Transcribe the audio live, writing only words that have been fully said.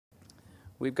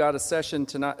We've got a session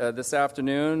tonight, this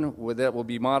afternoon that will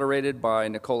be moderated by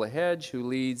Nicola Hedge, who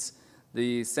leads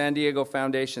the San Diego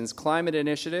Foundation's Climate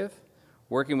Initiative,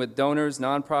 working with donors,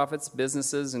 nonprofits,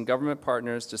 businesses, and government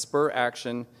partners to spur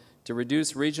action to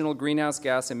reduce regional greenhouse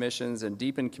gas emissions and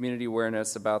deepen community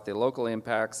awareness about the local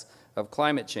impacts of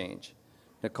climate change.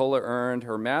 Nicola earned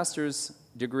her master's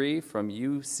degree from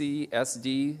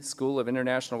UCSD School of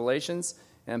International Relations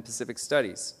and Pacific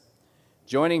Studies.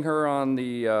 Joining her on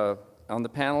the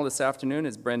panel this afternoon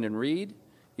is Brendan Reed.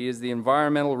 He is the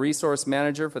Environmental Resource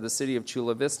Manager for the City of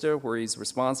Chula Vista, where he's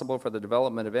responsible for the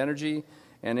development of energy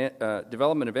and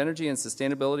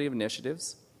sustainability of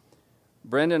initiatives.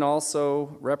 Brendan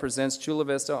also represents Chula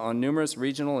Vista on numerous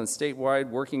regional and statewide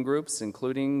working groups,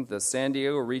 including the San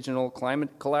Diego Regional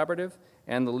Climate Collaborative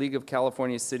and the League of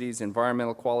California Cities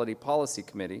Environmental Quality Policy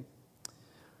Committee.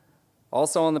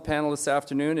 Also on the panel this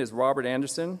afternoon is Robert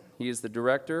Anderson. He is the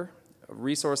Director of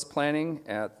Resource Planning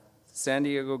at San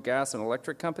Diego Gas and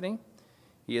Electric Company.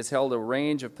 He has held a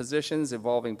range of positions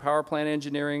involving power plant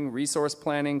engineering, resource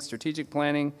planning, strategic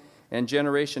planning, and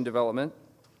generation development.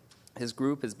 His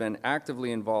group has been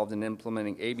actively involved in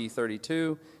implementing AB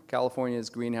 32, California's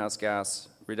greenhouse gas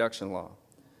reduction law.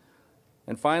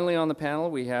 And finally on the panel,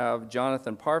 we have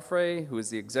Jonathan Parfray, who is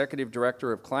the Executive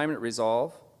Director of Climate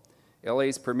Resolve,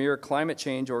 LA's premier climate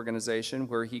change organization,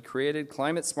 where he created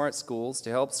climate-smart schools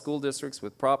to help school districts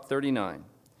with Prop 39.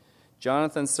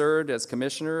 Jonathan served as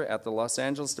commissioner at the Los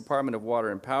Angeles Department of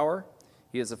Water and Power.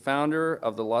 He is a founder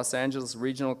of the Los Angeles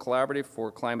Regional Collaborative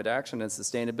for Climate Action and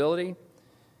Sustainability.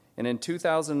 And in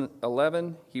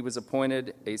 2011, he was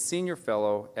appointed a senior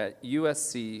fellow at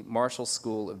USC Marshall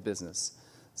School of Business.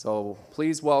 So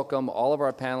please welcome all of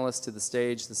our panelists to the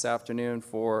stage this afternoon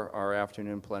for our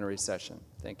afternoon plenary session.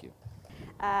 Thank you.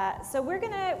 So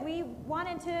we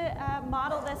wanted to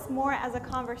model this more as a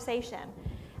conversation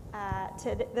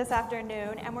this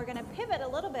afternoon, and we're going to pivot a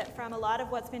little bit from a lot of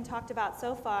what's been talked about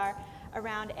so far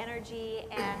around energy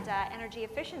and energy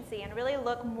efficiency, and really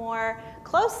look more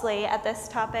closely at this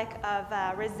topic of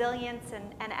resilience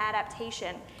and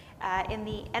adaptation in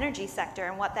the energy sector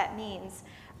and what that means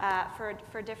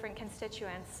for different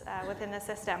constituents within the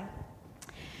system.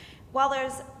 While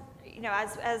there's,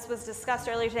 as was discussed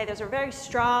earlier today, there's a very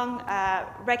strong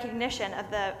recognition of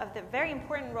the very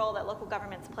important role that local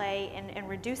governments play in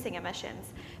reducing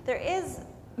emissions. There is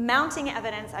mounting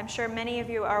evidence, I'm sure many of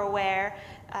you are aware,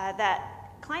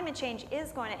 that climate change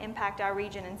is going to impact our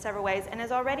region in several ways, and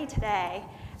is already today,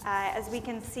 as we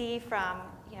can see from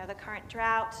the current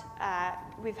drought.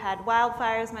 We've had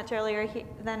wildfires much earlier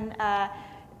than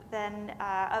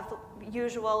of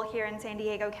usual here in San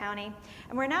Diego County.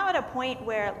 And we're now at a point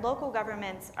where local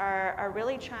governments are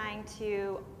really trying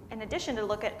to, in addition to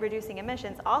look at reducing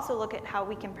emissions, also look at how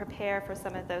we can prepare for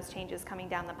some of those changes coming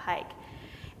down the pike.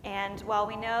 And while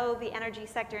we know the energy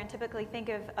sector and typically think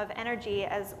of energy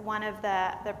as one of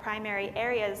the primary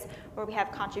areas where we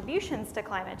have contributions to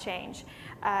climate change,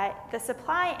 the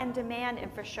supply and demand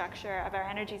infrastructure of our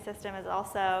energy system is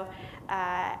also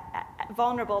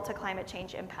vulnerable to climate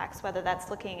change impacts, whether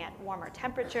that's looking at warmer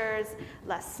temperatures,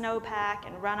 less snowpack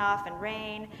and runoff and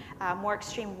rain, more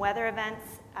extreme weather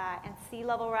events, and sea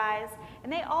level rise.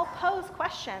 And they all pose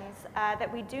questions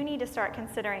that we do need to start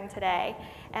considering today,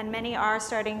 and many are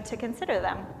starting to consider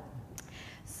them.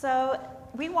 So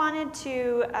we wanted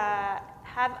to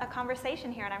have a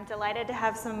conversation here, and I'm delighted to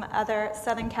have some other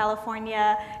Southern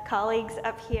California colleagues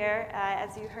up here,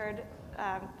 as you heard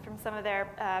from some of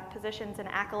their positions and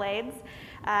accolades.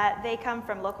 They come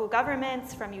from local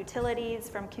governments, from utilities,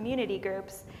 from community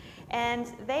groups. And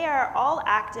they are all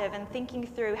active in thinking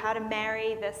through how to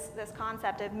marry this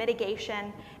concept of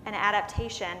mitigation and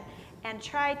adaptation, and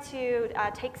try to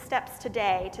take steps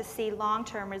today to see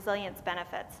long-term resilience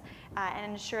benefits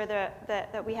and ensure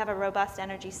that we have a robust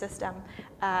energy system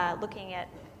looking at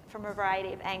from a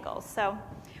variety of angles. So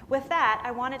with that,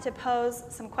 I wanted to pose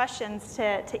some questions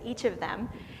to each of them.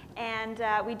 And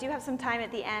we do have some time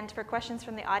at the end for questions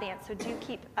from the audience, so do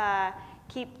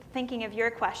keep thinking of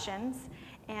your questions.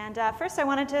 And first, I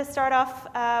wanted to start off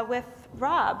with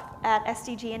Rob at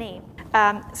SDG&E.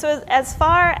 So as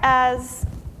far as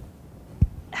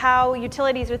how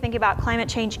utilities are thinking about climate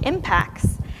change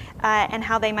impacts and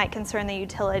how they might concern the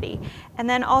utility, and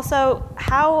then also,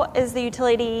 how is the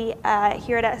utility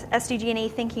here at SDG&E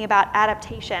thinking about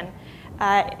adaptation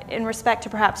in respect to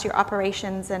perhaps your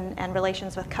operations and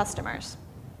relations with customers?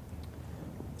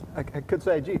 I could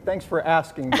say, gee, thanks for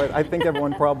asking, but I think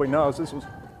everyone probably knows this was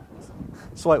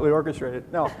slightly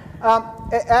orchestrated. No.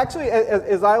 Actually,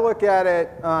 as I look at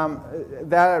it,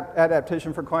 that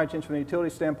adaptation for climate change from the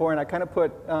utility standpoint, I kind of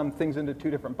put things into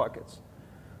two different buckets.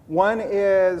 One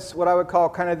is what I would call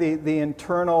kind of the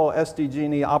internal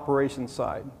SDG&E operations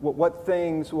side. What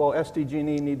things will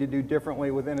SDG&E need to do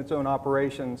differently within its own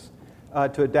operations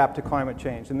to adapt to climate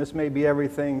change? And this may be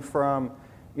everything from,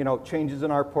 changes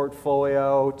in our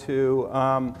portfolio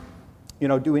to,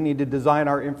 do we need to design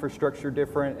our infrastructure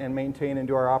different and maintain and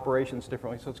do our operations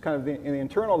differently? So it's kind of the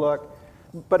internal look.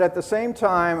 But at the same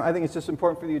time, I think it's just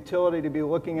important for the utility to be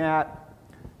looking at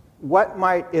what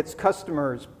might its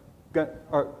customers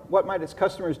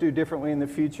do differently in the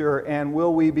future, and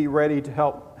will we be ready to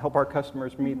help our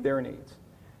customers meet their needs?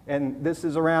 And this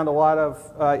is around a lot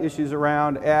of issues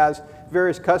around as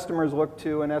various customers look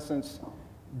to, in essence,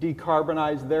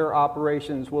 decarbonize their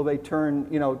operations. Will they turn,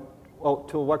 to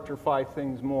electrify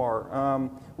things more?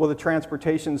 Will the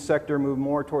transportation sector move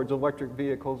more towards electric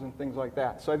vehicles and things like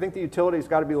that? So I think the utility's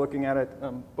got to be looking at it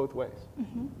both ways.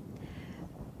 Mm-hmm.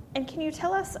 And can you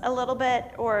tell us a little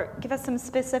bit, or give us some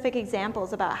specific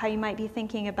examples about how you might be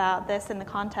thinking about this in the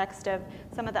context of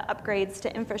some of the upgrades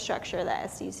to infrastructure that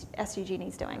SDG&E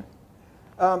is doing?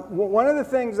 One of the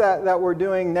things that we're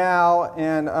doing now,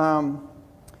 and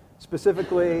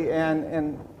specifically,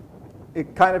 and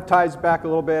it kind of ties back a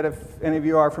little bit, if any of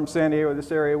you are from San Diego,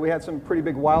 this area, we had some pretty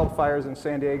big wildfires in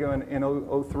San Diego in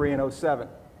 2003 and 2007.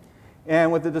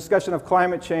 And with the discussion of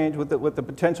climate change, with the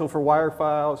potential for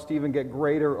wildfires to even get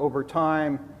greater over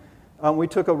time, we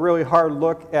took a really hard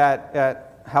look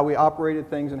at how we operated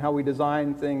things and how we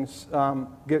designed things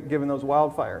given those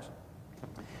wildfires.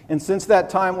 And since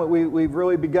that time, we've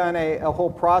really begun a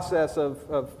whole process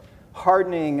of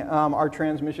hardening our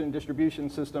transmission and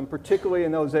distribution system, particularly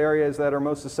in those areas that are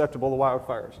most susceptible to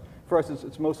wildfires. For us,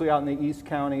 it's mostly out in the East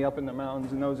County, up in the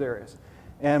mountains, in those areas.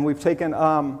 And we've taken...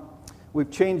 We've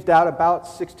changed out about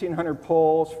 1,600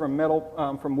 poles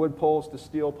from wood poles to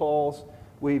steel poles.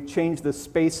 We've changed the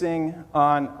spacing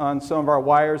on some of our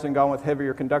wires and gone with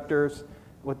heavier conductors.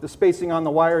 What the spacing on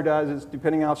the wire does is,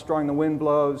 depending on how strong the wind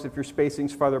blows, if your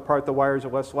spacing's farther apart, the wires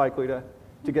are less likely to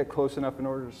get close enough in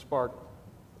order to spark.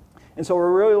 And so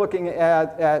we're really looking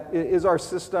at is our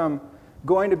system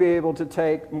going to be able to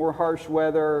take more harsh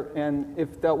weather, and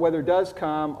if that weather does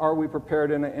come, are we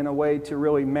prepared in a way to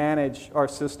really manage our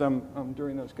system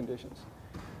during those conditions?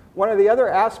 One of the other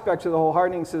aspects of the whole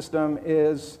hardening system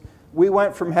is we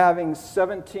went from having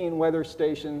 17 weather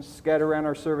stations scattered around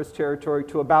our service territory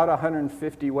to about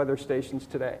 150 weather stations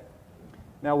today.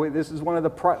 Now, this is one of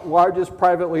the largest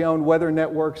privately owned weather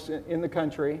networks in the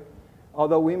country,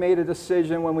 although we made a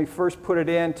decision when we first put it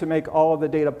in to make all of the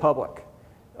data public.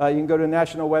 You can go to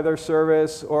National Weather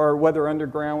Service or Weather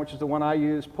Underground, which is the one I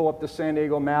use, pull up the San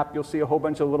Diego map. You'll see a whole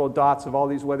bunch of little dots of all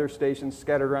these weather stations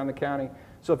scattered around the county.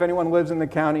 So if anyone lives in the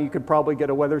county, you could probably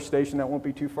get a weather station that won't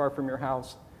be too far from your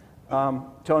house,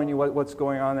 telling you what's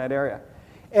going on in that area.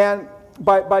 And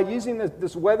by using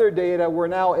this weather data, we're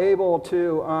now able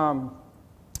to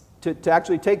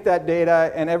actually take that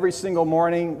data, and every single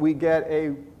morning we get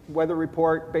a weather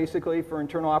report, basically, for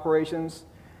internal operations.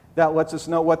 That lets us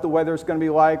know what the weather is going to be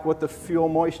like, what the fuel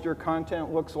moisture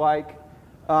content looks like.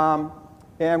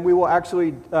 And we will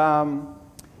actually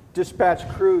dispatch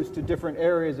crews to different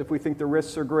areas if we think the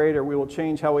risks are greater. We will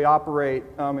change how we operate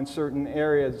in certain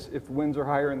areas if winds are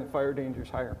higher and the fire danger is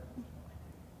higher.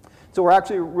 So we're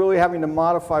actually really having to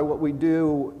modify what we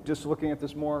do, just looking at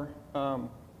this more, more,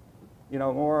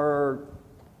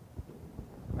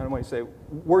 I don't want to say,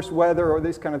 worse weather or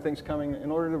these kind of things coming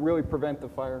in order to really prevent the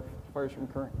fires from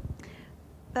occurring.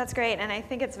 That's great, and I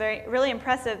think it's really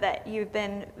impressive that you've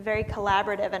been very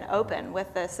collaborative and open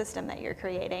with the system that you're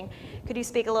creating. Could you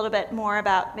speak a little bit more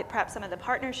about perhaps some of the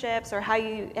partnerships or how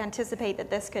you anticipate that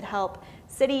this could help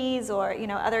cities or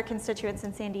other constituents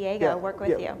in San Diego work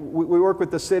with you? We work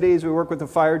with the cities, we work with the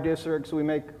fire districts, we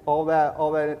make all that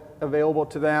available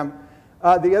to them.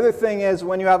 The other thing is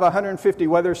when you have 150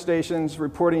 weather stations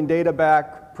reporting data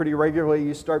back pretty regularly,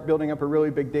 you start building up a really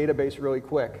big database really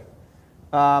quick.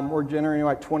 We're generating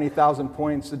like 20,000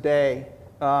 points a day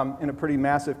in a pretty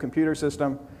massive computer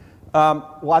system.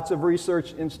 Lots of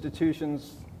research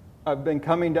institutions have been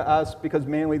coming to us because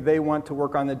mainly they want to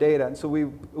work on the data. And so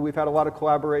we've had a lot of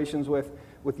collaborations with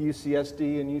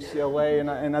UCSD and UCLA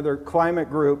and other climate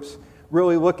groups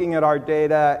really looking at our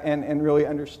data and really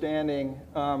understanding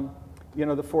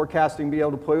the forecasting, be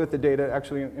able to play with the data,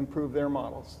 actually improve their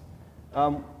models.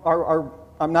 I'm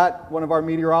not one of our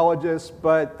meteorologists,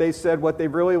 but they said what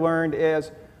they've really learned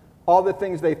is all the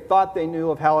things they thought they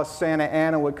knew of how a Santa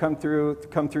Ana would come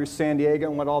through San Diego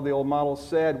and what all the old models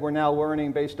said, we're now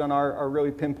learning based on our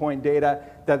really pinpoint data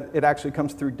that it actually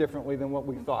comes through differently than what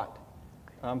we thought.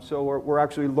 So we're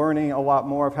actually learning a lot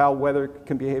more of how weather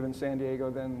can behave in San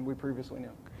Diego than we previously knew.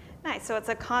 Nice. So it's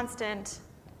a constant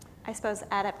I suppose,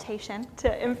 adaptation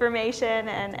to information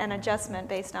and adjustment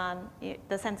based on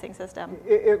the sensing system.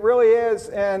 It really is,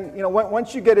 and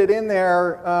once you get it in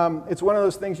there, it's one of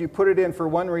those things you put it in for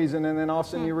one reason, and then all of a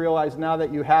sudden you realize now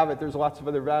that you have it, there's lots of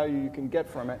other value you can get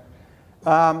from it.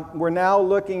 We're now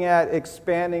looking at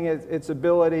expanding its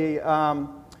ability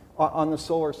on the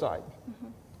solar side.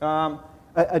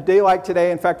 A day like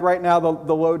today, in fact, right now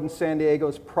the load in San Diego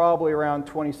is probably around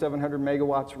 2,700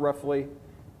 megawatts roughly.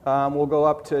 We'll go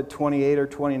up to 28 or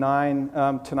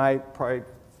 29 tonight, probably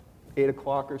 8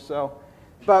 o'clock or so.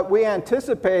 But we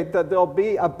anticipate that there'll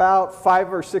be about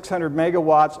 500 or 600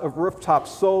 megawatts of rooftop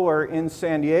solar in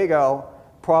San Diego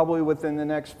probably within the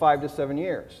next 5 to 7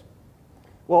 years.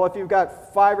 Well, if you've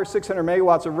got 500 or 600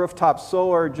 megawatts of rooftop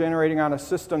solar generating on a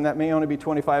system that may only be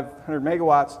 2,500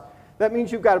 megawatts, that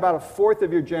means you've got about a fourth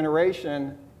of your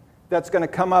generation that's going to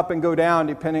come up and go down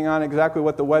depending on exactly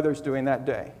what the weather's doing that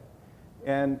day.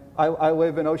 And I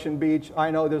live in Ocean Beach. I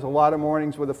know there's a lot of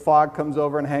mornings where the fog comes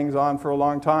over and hangs on for a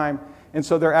long time. And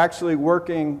so they're actually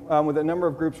working with a number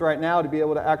of groups right now to be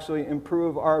able to actually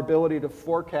improve our ability to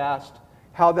forecast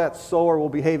how that solar will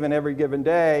behave in every given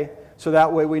day. So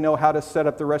that way we know how to set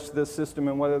up the rest of the system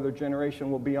and whether the generation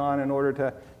will be on in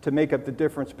order to make up the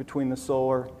difference between the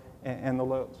solar and the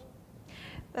loads.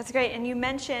 That's great. And you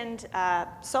mentioned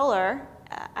solar.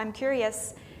 I'm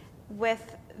curious,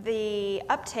 with the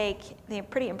uptake, the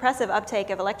pretty impressive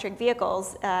uptake of electric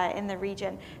vehicles in the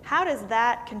region, how does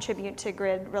that contribute to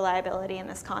grid reliability in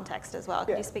this context as well?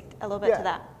 Could you speak a little bit to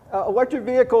that? Electric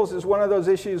vehicles is one of those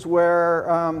issues where,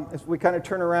 as we kind of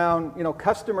turn around,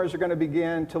 customers are going to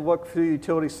begin to look through the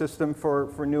utility system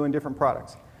for new and different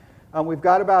products. We've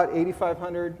got about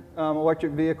 8,500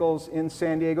 electric vehicles in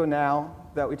San Diego now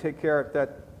that we take care of,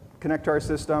 that connect to our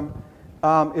system.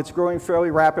 It's growing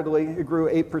fairly rapidly. It grew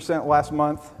 8% last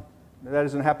month. That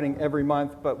isn't happening every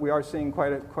month, but we are seeing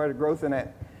quite a growth in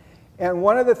it. And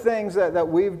one of the things that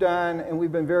we've done, and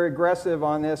we've been very aggressive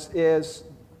on this, is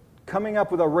coming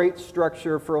up with a rate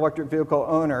structure for electric vehicle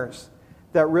owners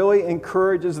that really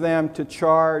encourages them to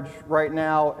charge right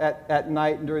now at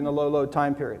night and during the low load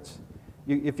time periods.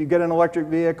 If you get an electric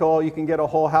vehicle, you can get a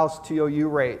whole house TOU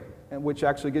rate, which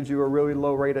actually gives you a really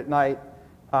low rate at night.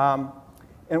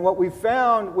 And what we've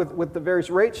found with the various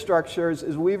rate structures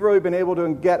is we've really been able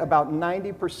to get about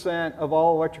 90% of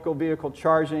all electrical vehicle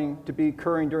charging to be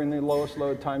occurring during the lowest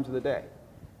load times of the day.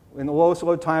 In the lowest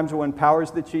load times are when power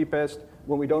is the cheapest,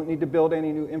 when we don't need to build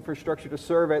any new infrastructure to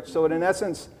serve it. So it, in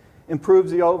essence,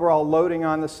 improves the overall loading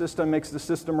on the system, makes the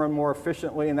system run more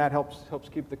efficiently, and that helps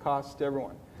keep the costs to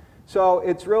everyone. So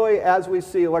it's really, as we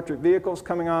see electric vehicles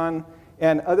coming on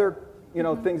and other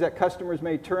things that customers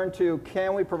may turn to,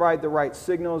 can we provide the right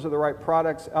signals or the right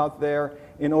products out there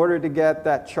in order to get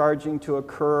that charging to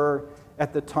occur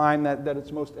at the time that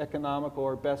it's most economical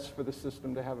or best for the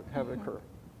system to have it occur.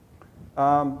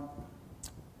 I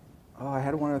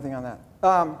had one other thing on that.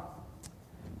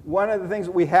 One of the things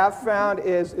that we have found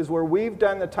is where we've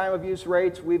done the time of use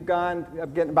rates, we've gone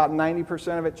getting about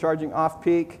 90% of it charging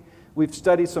off-peak. We've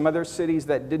studied some other cities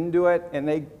that didn't do it, and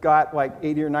they got like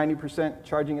 80 or 90%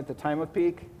 charging at the time of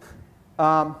peak.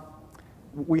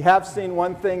 We have seen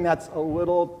one thing that's a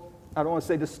little, I don't want to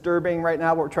say disturbing right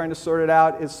now, but we're trying to sort it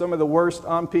out, is some of the worst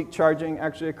on-peak charging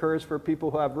actually occurs for people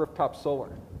who have rooftop solar.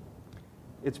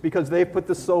 It's because they put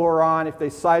the solar on. If they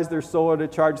size their solar to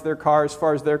charge their car, as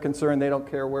far as they're concerned, they don't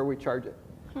care where we charge it.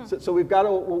 So we've got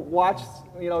to watch,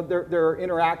 there are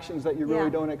interactions that you really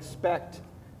don't expect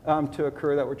to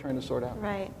occur that we're trying to sort out.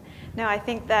 Right. No, I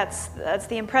think that's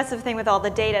the impressive thing with all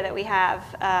the data that we have,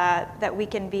 that we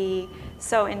can be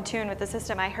so in tune with the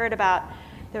system. I heard about,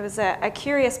 there was a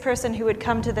curious person who would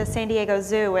come to the San Diego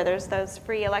Zoo where there's those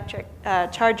free electric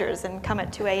chargers and come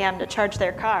at 2 a.m. to charge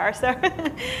their car. So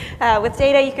with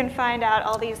data, you can find out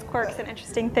all these quirks and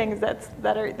interesting things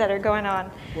that are going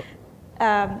on.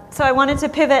 So I wanted to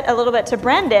pivot a little bit to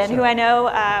Brendan, who I know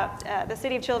the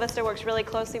City of Chula Vista works really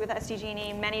closely with SDG&E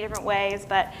in many different ways,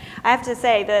 but I have to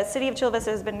say the City of Chula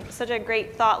Vista has been such a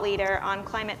great thought leader on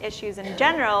climate issues in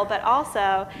general, but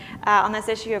also on this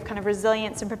issue of kind of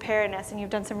resilience and preparedness, and you've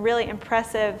done some really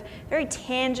impressive, very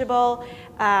tangible,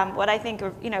 what I think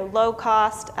are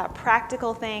low-cost,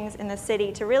 practical things in the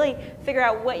city to really figure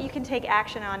out what you can take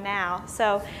action on now.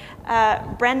 So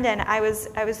Brendan, I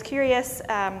was curious,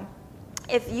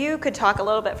 if you could talk a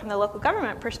little bit from the local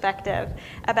government perspective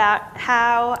about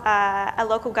how a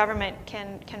local government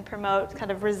can promote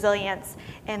kind of resilience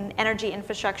in energy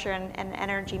infrastructure and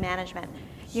energy management.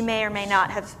 You may or may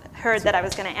not have heard that I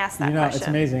was going to ask that question. It's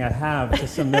amazing. I have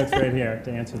just some notes right here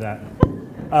to answer that.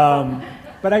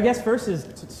 But I guess first is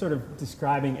sort of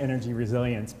describing energy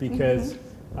resilience, because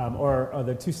or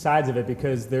the two sides of it,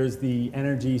 because there's the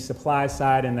energy supply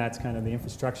side, and that's kind of the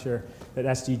infrastructure that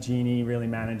SDG&E really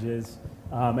manages.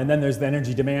 And then there's the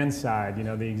energy demand side,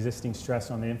 the existing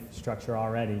stress on the infrastructure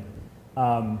already.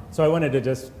 So I wanted to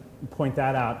just point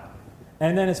that out.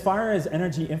 And then as far as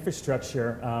energy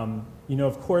infrastructure,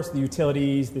 of course the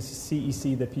utilities, the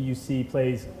CEC, the PUC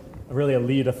plays really a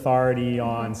lead authority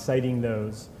on citing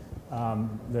those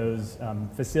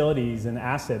facilities and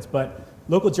assets, but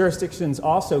local jurisdictions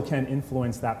also can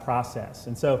influence that process.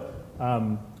 And so,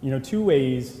 two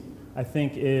ways I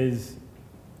think is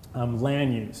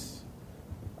land use.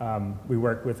 We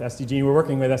work with SDG. We're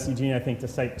working with SDG, I think, to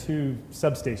site 2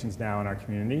 substations now in our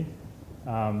community.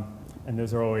 And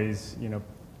those are always,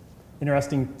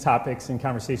 interesting topics and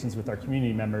conversations with our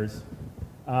community members.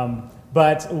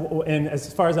 But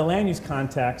as far as a land use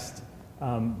context,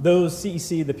 those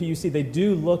CEC, the PUC, they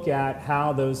do look at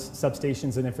how those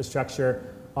substations and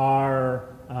infrastructure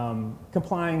are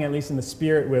complying, at least in the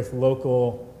spirit, with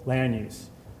local land use.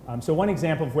 So one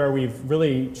example of where we've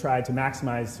really tried to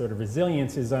maximize sort of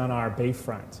resilience is on our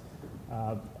bayfront.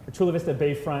 Chula Vista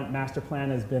Bayfront Master Plan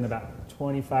has been about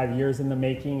 25 years in the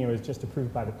making. It was just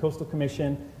approved by the Coastal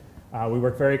Commission. We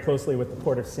work very closely with the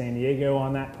Port of San Diego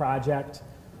on that project.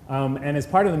 And as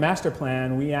part of the master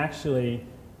plan, we actually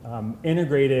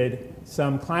integrated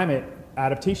some climate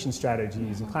adaptation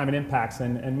strategies and climate impacts,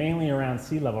 and mainly around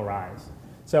sea level rise.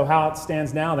 So how it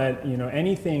stands now that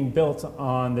anything built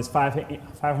on this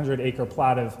 500-acre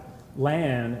plot of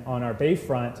land on our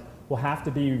bayfront will have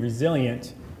to be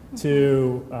resilient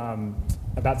to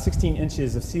about 16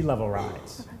 inches of sea level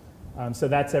rise. So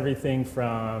that's everything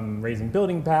from raising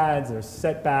building pads, there's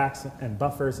setbacks and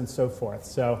buffers and so forth.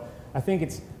 So I think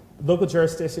it's local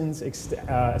jurisdictions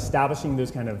establishing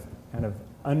those kind of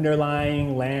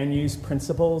underlying land use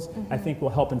principles, I think will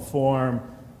help inform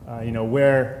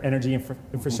where energy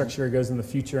infrastructure goes in the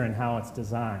future and how it's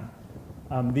designed.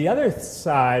 The other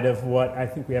side of what I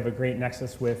think we have a great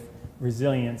nexus with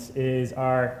resilience is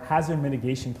our hazard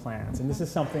mitigation plans. And this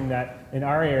is something that in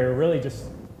our area really just,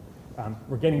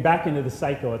 we're getting back into the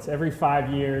cycle. It's every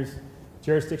 5 years.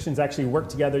 Jurisdictions actually work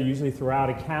together, usually throughout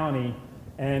a county,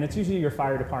 and it's usually your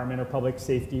fire department or public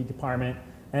safety department,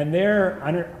 and they're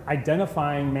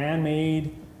identifying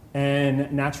man-made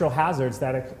and natural hazards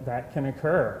that can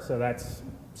occur. So that's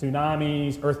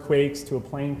tsunamis, earthquakes, to a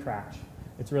plane crash.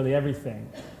 It's really everything.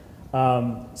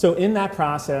 So in that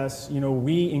process,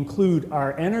 we include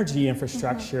our energy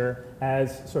infrastructure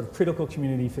as sort of critical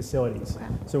community facilities. Okay.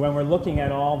 So when we're looking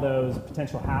at all those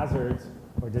potential hazards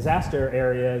or disaster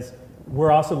areas,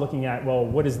 we're also looking at, well,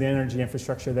 what is the energy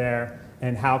infrastructure there,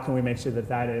 and how can we make sure that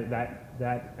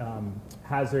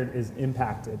hazard is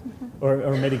impacted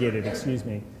or mitigated, excuse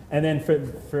me. And then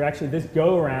for actually this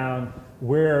go-around,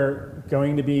 we're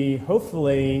going to be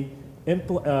hopefully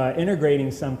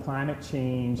integrating some climate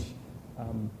change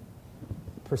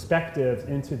perspectives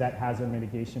into that hazard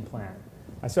mitigation plan.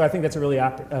 So I think that's a really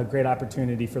great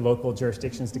opportunity for local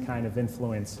jurisdictions to kind of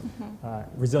influence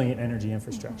resilient energy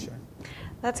infrastructure.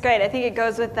 That's great. I think it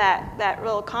goes with that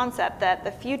real concept that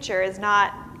the future is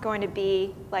not going to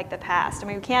be like the past. I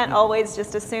mean, we can't always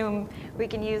just assume we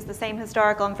can use the same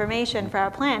historical information for our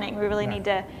planning. We really need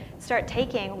to start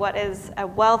taking what is a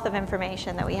wealth of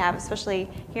information that we have, especially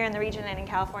here in the region and in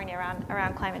California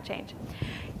around climate change.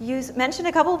 You mentioned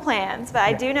a couple of plans, but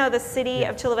I do know the city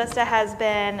of Chula Vista has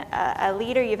been a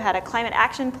leader. You've had a climate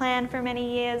action plan for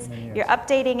many years. You're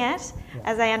updating it,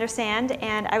 as I understand,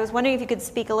 and I was wondering if you could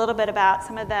speak a little bit about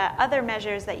some of the other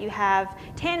measures that you have,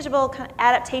 tangible kind of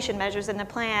adaptation measures in the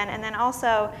plan, and then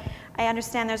also I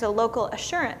understand there's a local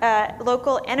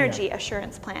energy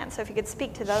assurance plan. So if you could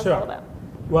speak to those a little bit.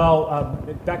 Well,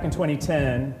 back in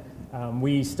 2010,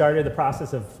 we started the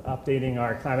process of updating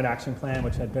our climate action plan,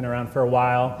 which had been around for a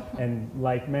while, and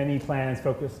like many plans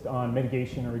focused on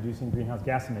mitigation or reducing greenhouse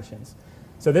gas emissions.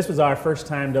 So this was our first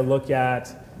time to look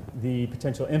at the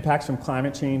potential impacts from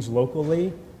climate change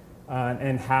locally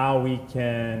and how we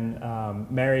can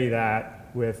marry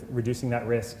that with reducing that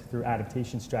risk through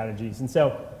adaptation strategies. And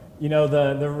so,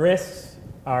 the risks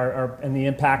and the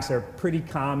impacts are pretty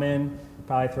common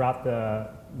probably throughout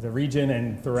the region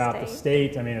and throughout the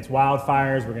state. I mean, it's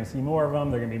wildfires. We're going to see more of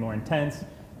them. They're going to be more intense.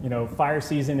 Fire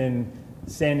season in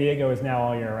San Diego is now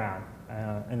all year round,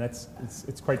 and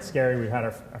it's quite scary. We had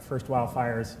our first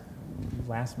wildfires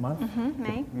last month,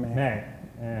 May,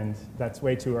 and that's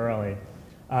way too early.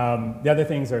 The other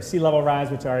things are sea level rise,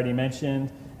 which I already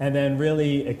mentioned, and then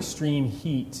really extreme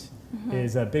heat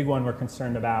is a big one we're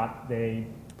concerned about. They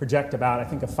project about, I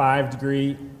think, a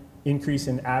 5-degree increase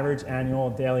in average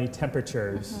annual daily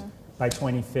temperatures by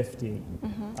 2050.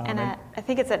 And I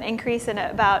think it's an increase in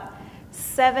about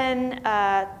seven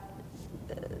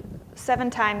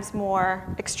times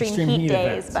more extreme heat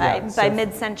days events, by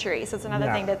mid-century. So it's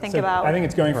another thing to think about. I think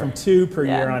it's going from 2 per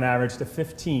year on average to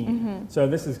 15. So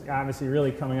this is obviously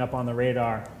really coming up on the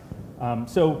radar.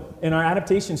 So in our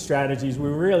adaptation strategies,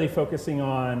 we're really focusing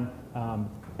on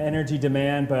energy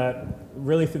demand, but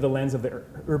really through the lens of the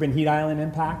urban heat island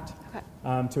impact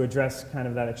to address kind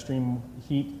of that extreme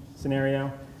heat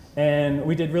scenario. And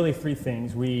we did really 3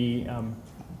 things. We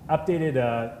updated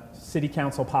a city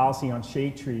council policy on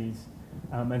shade trees.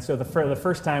 And so the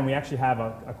first time we actually have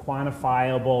a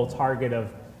quantifiable target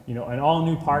of, in all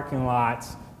new parking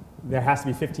lots, there has to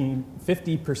be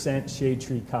 50% shade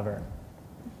tree cover.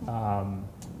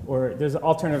 Or there's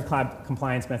alternative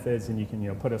compliance methods, and you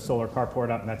can put a solar carport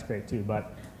up, and that's great too.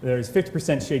 But there's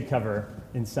 50% shade cover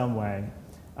in some way.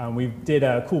 We did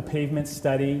a cool pavement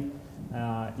study.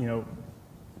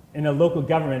 In a local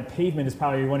government, pavement is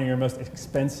probably one of your most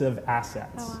expensive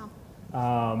assets. Oh,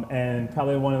 wow. And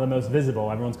probably one of the most visible.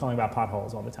 Everyone's calling about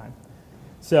potholes all the time.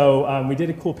 So we did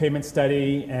a cool pavement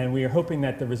study, and we are hoping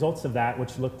that the results of that,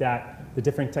 which looked at the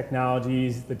different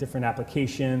technologies, the different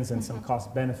applications, and some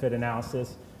cost-benefit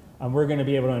analysis, we're going to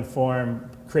be able to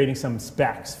inform creating some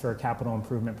specs for capital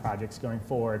improvement projects going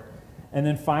forward. And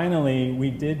then finally, we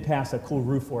did pass a cool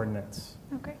roof ordinance.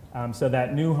 Okay. So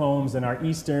that new homes in our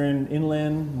eastern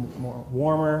inland, more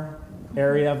warmer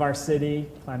area of our city,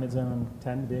 climate zone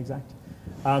 10 to be exact,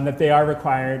 that they are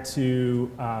required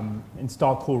to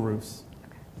install cool roofs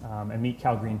and meet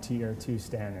Cal Green Tier 2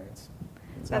 standards.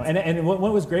 So, and what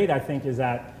was great, I think, is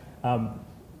that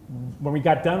when we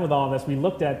got done with all of this, we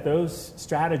looked at those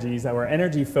strategies that were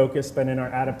energy focused, but in our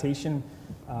adaptation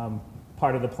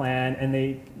part of the plan, and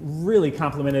they really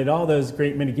complemented all those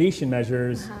great mitigation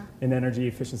measures in energy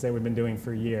efficiency that we've been doing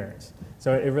for years.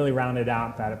 So it really rounded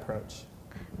out that approach.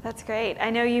 That's great. I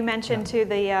know you mentioned too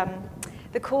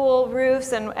the cool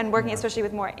roofs and working especially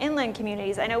with more inland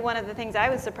communities. I know one of the things I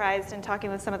was surprised in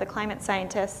talking with some of the climate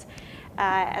scientists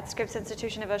at Scripps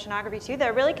Institution of Oceanography too,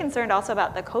 they're really concerned also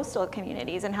about the coastal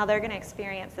communities and how they're going to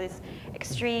experience this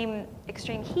extreme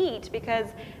heat, because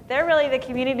they're really the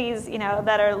communities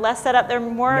that are less set up. They're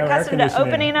more accustomed to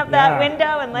opening up that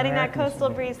window and letting that coastal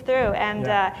breeze through, and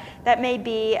that may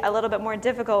be a little bit more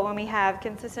difficult when we have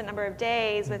consistent number of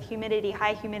days with humidity,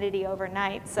 high humidity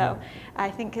overnight. So I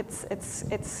think it's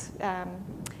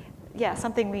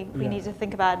something we need to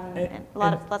think about in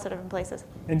lots of different places.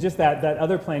 And just that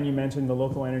other plan you mentioned, the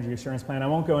local energy assurance plan, I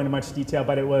won't go into much detail,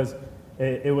 but it was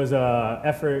an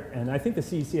effort, and I think the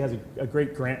CEC has a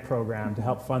great grant program to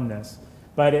help fund this.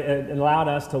 But it allowed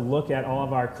us to look at all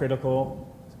of our critical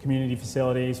community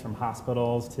facilities, from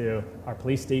hospitals to our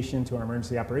police station to our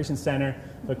emergency operations center,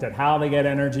 looked at how they get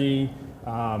energy,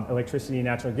 electricity,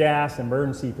 natural gas,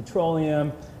 emergency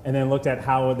petroleum, and then looked at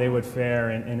how they would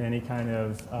fare in any kind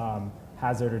of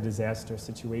hazard or disaster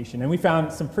situation. And we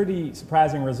found some pretty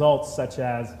surprising results, such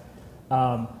as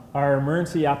our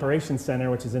emergency operations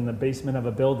center, which is in the basement of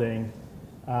a building.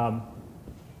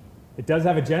 It does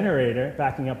have a generator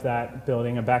backing up that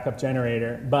building, a backup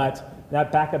generator, but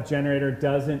that backup generator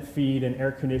doesn't feed an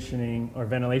air conditioning or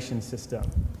ventilation system.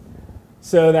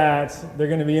 So that they're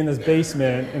going to be in this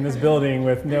basement, in this building,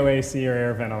 with no AC or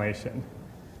air ventilation.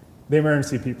 The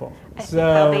emergency people.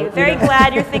 I'll be very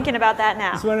glad you're thinking about that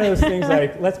now. It's one of those things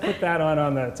like, let's put that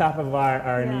on the top of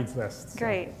our needs list. So.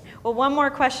 Great. Well, one more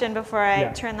question before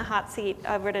I turn the hot seat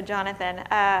over to Jonathan.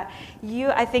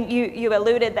 I think you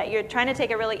alluded that you're trying to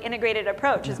take a really integrated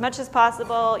approach as much as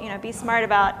possible. Be smart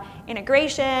about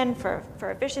integration for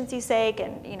efficiency's sake,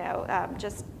 and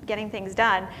just getting things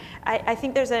done. I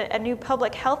think there's a new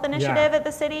public health initiative at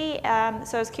the city.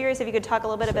 So I was curious if you could talk a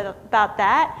little bit about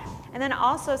that. And then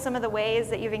also some of the ways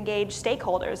that you've engaged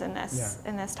stakeholders in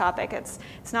this topic. It's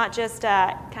not just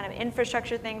kind of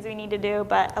infrastructure things we need to do,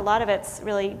 but a lot of it's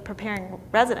really preparing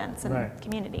residents and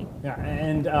community. Yeah,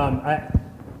 and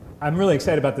I'm really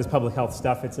excited about this public health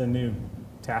stuff. It's a new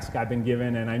task I've been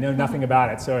given, and I know nothing about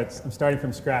it, so I'm starting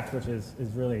from scratch, which is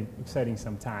really exciting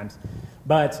sometimes.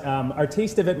 But our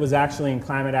taste of it was actually in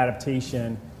climate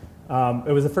adaptation.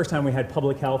 It was the first time we had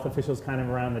public health officials kind of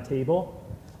around the table.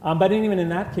 But even in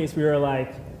that case, we were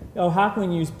like, how can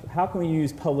we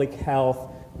use public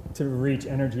health to reach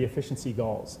energy efficiency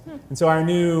goals? And so our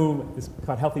new, it's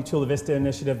called Healthy Chula Vista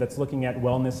initiative that's looking at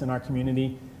wellness in our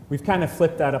community. We've kind of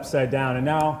flipped that upside down, and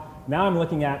now I'm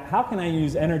looking at how can I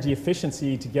use energy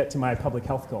efficiency to get to my public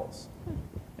health goals.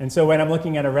 And so when I'm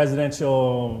looking at a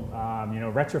residential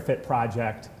retrofit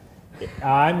project,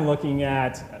 I'm looking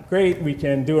at, great, we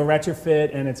can do a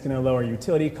retrofit and it's going to lower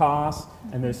utility costs,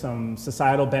 and there's some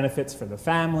societal benefits for the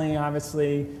family,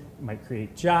 obviously. It might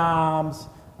create jobs,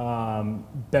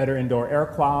 better indoor air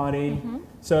quality.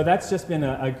 So that's just been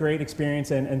a great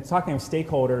experience, and talking with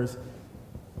stakeholders,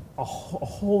 a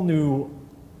whole new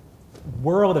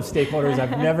world of stakeholders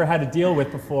I've never had to deal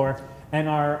with before, and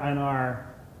our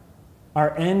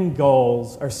end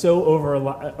goals are so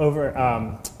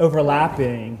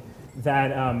overlapping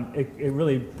that it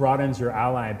really broadens your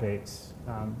ally base.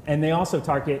 And they also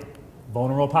target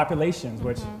vulnerable populations,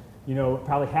 which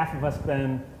probably half of us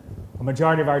spend a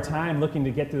majority of our time looking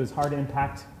to get to those hard to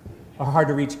impact or hard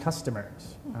to reach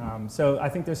customers. So I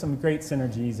think there's some great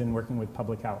synergies in working with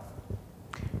public health.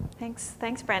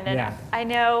 Thanks, Brendan. Yeah. I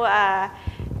know,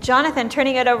 Jonathan,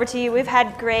 turning it over to you, we've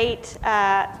had great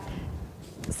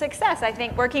success, I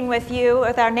think, working with you,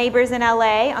 with our neighbors in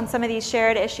LA on some of these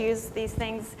shared issues. These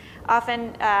things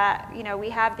often, we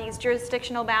have these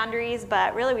jurisdictional boundaries,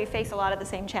 but really we face a lot of the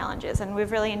same challenges. And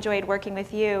we've really enjoyed working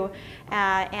with you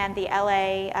and the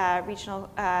LA Regional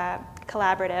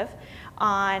Collaborative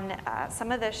on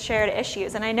some of the shared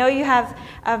issues. And I know you have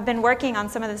been working on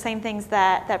some of the same things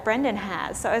that Brendan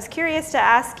has. So I was curious to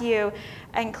ask you,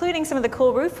 including some of the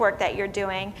cool roof work that you're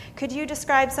doing, could you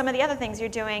describe some of the other things you're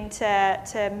doing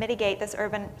to mitigate this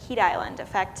urban heat island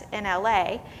effect in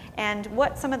LA, and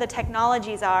what some of the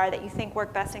technologies are that you think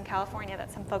work best in California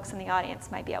that some folks in the audience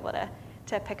might be able to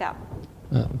pick up?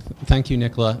 Thank you,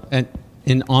 Nicola. And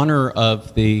in honor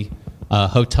of the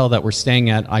hotel that we're staying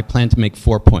at, I plan to make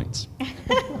 4 points.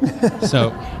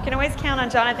 So you can always count on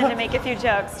Jonathan to make a few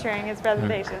jokes during his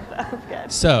presentation. So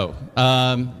good. So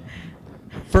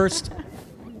first,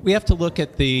 we have to look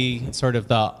at the sort of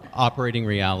the operating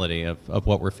reality of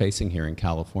what we're facing here in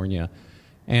California.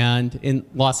 And in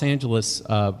Los Angeles,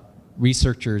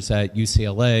 researchers at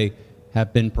UCLA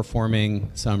have been performing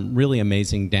some really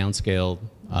amazing downscale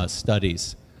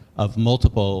studies of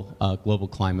multiple global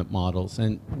climate models.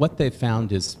 And what they've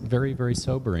found is very, very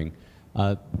sobering.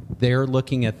 They're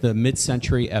looking at the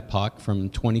mid-century epoch from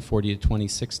 2040 to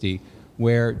 2060,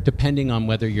 where depending on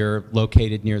whether you're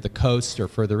located near the coast or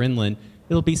further inland,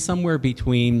 it'll be somewhere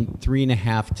between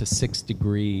 3.5 to 6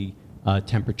 degree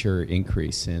temperature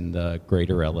increase in the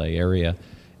greater LA area.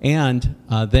 And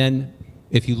then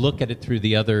if you look at it through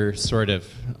the other sort of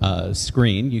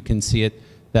screen, you can see it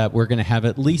that we're going to have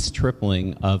at least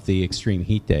tripling of the extreme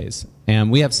heat days. And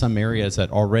we have some areas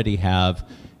that already have,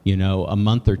 a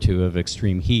month or two of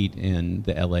extreme heat in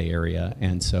the LA area.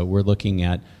 And so we're looking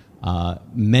at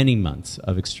many months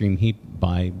of extreme heat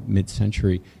by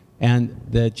mid-century. And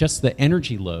just the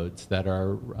energy loads that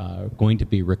are going to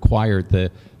be required,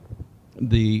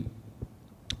 the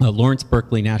Lawrence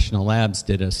Berkeley National Labs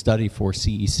did a study for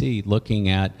SEEC looking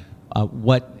at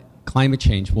what climate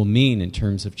change will mean in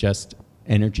terms of just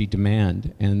energy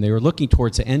demand. And they were looking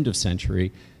towards the end of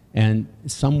century, and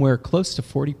somewhere close to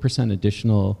 40%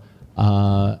 additional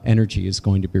energy is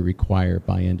going to be required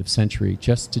by end of century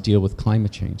just to deal with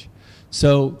climate change.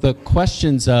 So the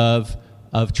questions of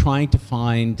trying to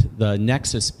find the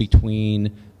nexus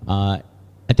between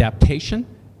adaptation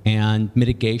and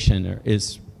mitigation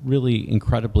is really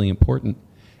incredibly important.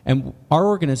 And our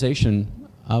organization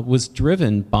was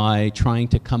driven by trying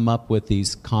to come up with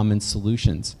these common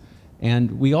solutions.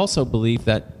 And we also believe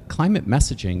that climate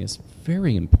messaging is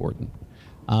very important.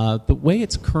 The way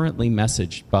it's currently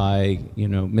messaged by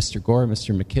Mr. Gore,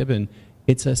 Mr. McKibben,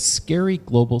 it's a scary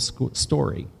global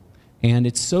story. And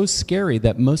it's so scary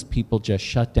that most people just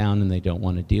shut down and they don't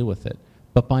want to deal with it.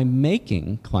 But by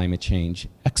making climate change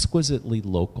exquisitely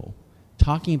local,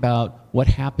 talking about what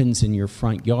happens in your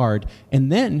front yard,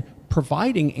 and then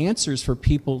providing answers for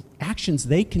people, actions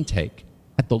they can take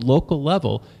at the local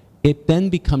level, it then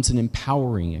becomes an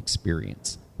empowering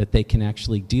experience that they can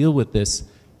actually deal with this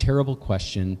terrible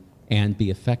question and be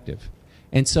effective.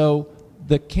 And so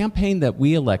the campaign that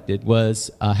we elected was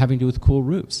having to do with cool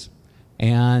roofs.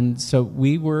 And so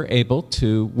we were able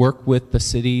to work with the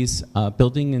city's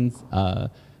building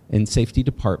and safety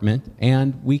department,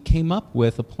 and we came up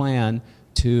with a plan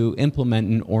to implement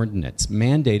an ordinance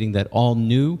mandating that all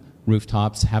new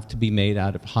rooftops have to be made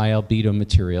out of high albedo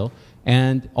material,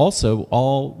 and also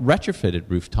all retrofitted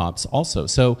rooftops also.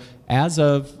 So as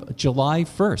of July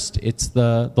 1st, it's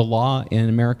the law in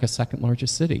America's second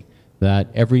largest city that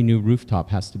every new rooftop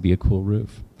has to be a cool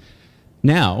roof.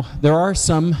 Now, there are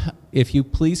some, if you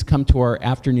please come to our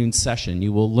afternoon session,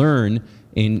 you will learn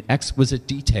in exquisite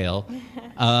detail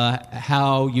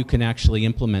how you can actually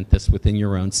implement this within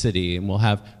your own city. And we'll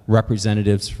have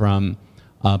representatives from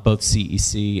both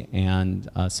CEC and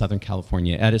Southern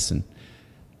California Edison.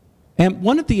 And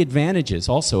one of the advantages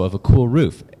also of a cool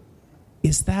roof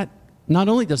is that not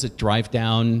only does it drive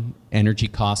down energy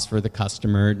costs for the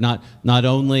customer, not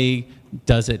only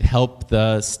does it help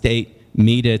the state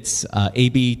meet its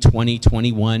AB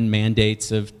 2021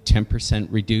 mandates of 10%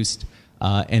 reduced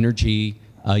energy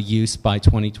use by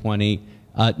 2020,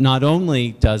 not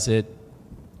only does it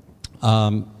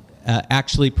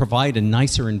actually provide a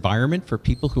nicer environment for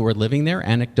people who are living there.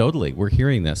 Anecdotally, we're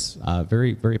hearing this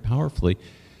very, very powerfully.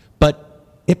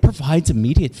 But it provides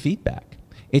immediate feedback.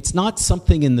 It's not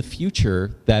something in the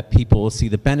future that people will see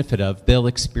the benefit of. They'll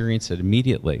experience it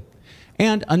immediately.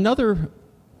 And another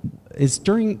is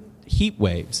during heat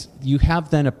waves, you have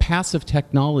then a passive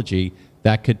technology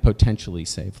that could potentially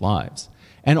save lives.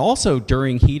 And also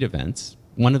during heat events,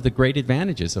 one of the great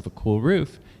advantages of a cool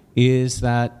roof is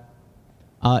that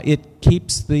it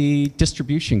keeps the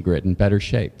distribution grid in better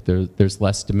shape. There's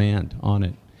less demand on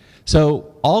it.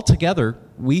 So altogether,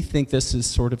 we think this is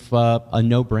sort of a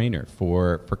no-brainer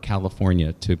for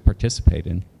California to participate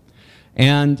in.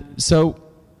 And so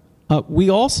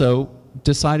we also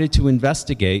decided to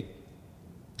investigate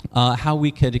how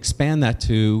we could expand that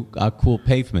to cool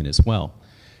pavement as well.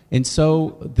 And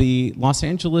so the Los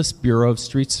Angeles Bureau of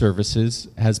Street Services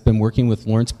has been working with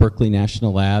Lawrence Berkeley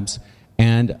National Labs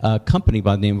and a company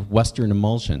by the name of Western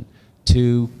Emulsion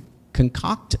to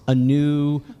concoct a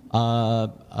new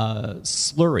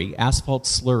slurry, asphalt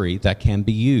slurry, that can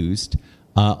be used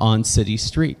on city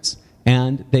streets.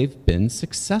 And they've been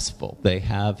successful. They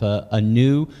have a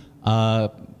new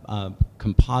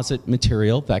composite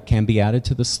material that can be added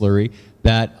to the slurry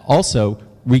that also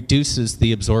reduces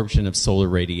the absorption of solar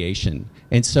radiation.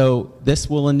 And so this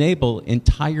will enable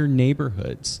entire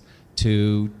neighborhoods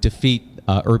to defeat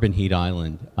urban heat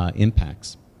island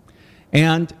impacts.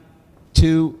 And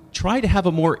to try to have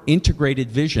a more integrated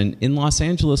vision, in Los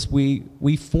Angeles, we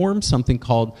formed something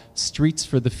called Streets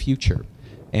for the Future.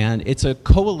 And it's a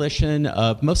coalition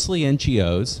of mostly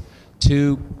NGOs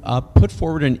to put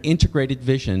forward an integrated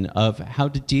vision of how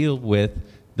to deal with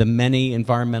the many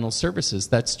environmental services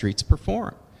that streets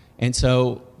perform. And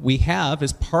so we have,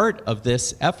 as part of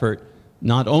this effort,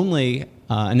 not only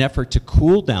an effort to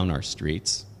cool down our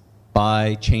streets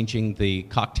by changing the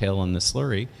cocktail in the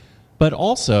slurry, but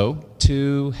also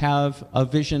to have a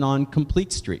vision on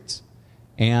complete streets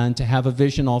and to have a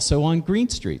vision also on green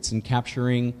streets and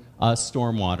capturing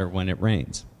stormwater when it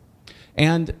rains.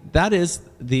 And that is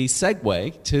the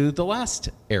segue to the last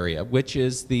area, which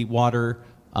is the water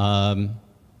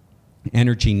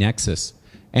energy nexus.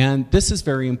 And this is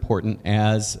very important,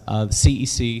 as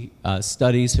CEC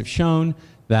studies have shown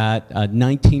that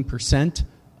 19%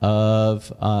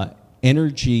 of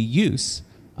energy use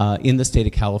in the state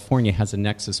of California has a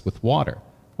nexus with water.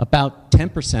 About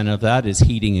 10% of that is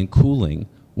heating and cooling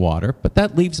water, but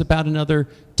that leaves about another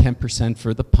 10%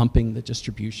 for the pumping, the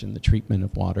distribution, the treatment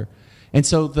of water. And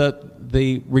so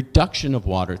the reduction of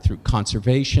water through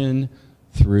conservation,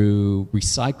 through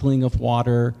recycling of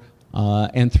water,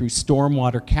 and through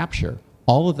stormwater capture,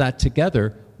 all of that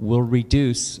together will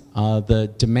reduce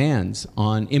the demands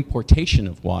on importation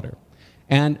of water.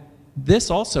 And this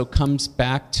also comes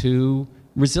back to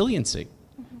resiliency,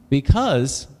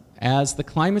 because as the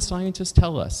climate scientists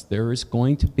tell us, there is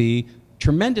going to be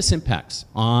tremendous impacts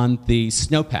on the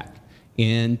snowpack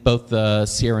in both the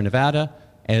Sierra Nevada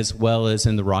as well as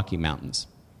in the Rocky Mountains.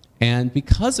 And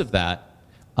because of that,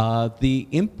 the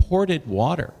imported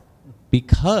water,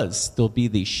 because there'll be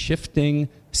the shifting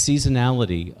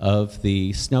seasonality of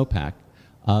the snowpack,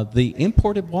 the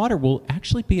imported water will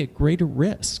actually be at greater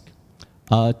risk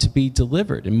to be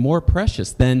delivered and more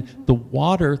precious than the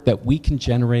water that we can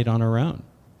generate on our own.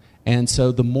 And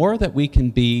so the more that we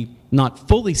can be not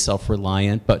fully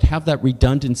self-reliant, but have that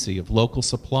redundancy of local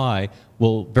supply,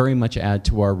 will very much add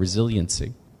to our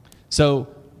resiliency. So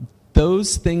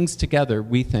those things together,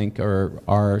 we think,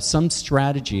 are some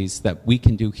strategies that we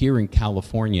can do here in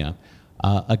California.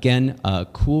 Again,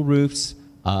 cool roofs,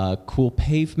 cool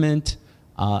pavement,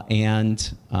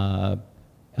 and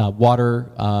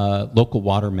local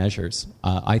water measures,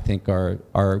 I think,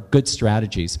 are good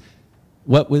strategies.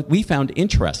 What we found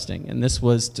interesting, and this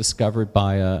was discovered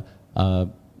by a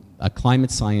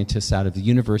climate scientist out of the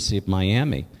University of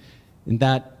Miami, in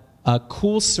that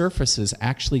cool surfaces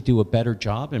actually do a better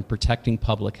job in protecting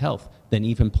public health than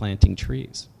even planting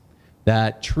trees.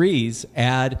 That trees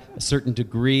add a certain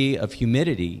degree of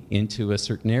humidity into a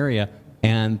certain area,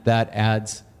 and that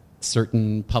adds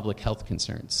certain public health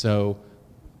concerns. So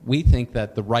we think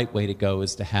that the right way to go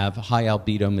is to have high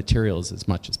albedo materials as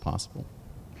much as possible.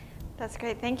 That's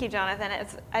great. Thank you, Jonathan.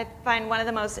 I find one of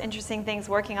the most interesting things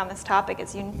working on this topic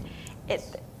is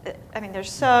I mean,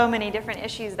 there's so many different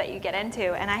issues that you get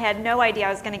into, and I had no idea I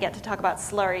was going to get to talk about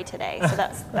slurry today. So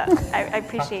I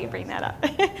appreciate you bringing that up.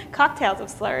 Cocktails of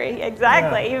slurry,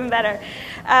 exactly, even better.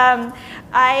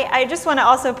 I just want to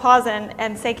also pause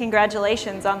and say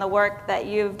congratulations on the work that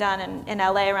you've done in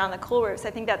LA around the cool roofs. I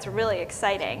think that's really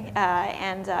exciting,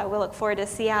 and we'll look forward to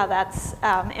see how that's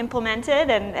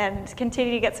implemented and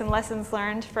continue to get some lessons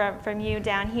learned from you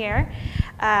down here.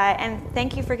 And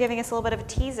thank you for giving us a little bit of a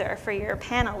teaser for your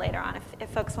panel later on, if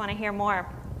folks want to hear more.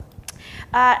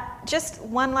 Just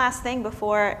one last thing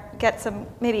before get some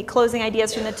maybe closing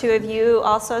ideas from the two of you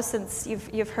also, since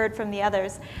you've heard from the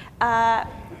others.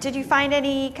 Did you find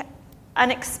any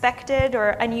unexpected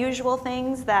or unusual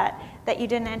things that you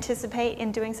didn't anticipate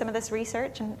in doing some of this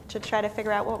research and to try to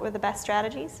figure out what were the best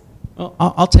strategies? Well,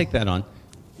 I'll take that on.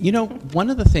 You know, one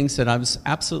of the things that I was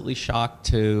absolutely shocked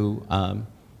to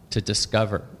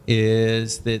discover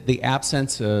is the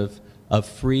absence of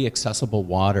free accessible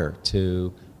water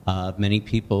to many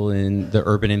people in the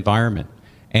urban environment.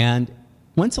 And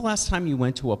when's the last time you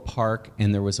went to a park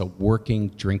and there was a working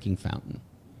drinking fountain?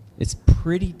 It's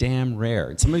pretty damn rare.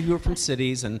 And some of you are from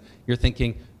cities and you're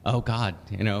thinking, oh God,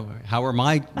 you know, how are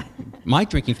my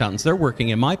drinking fountains? They're working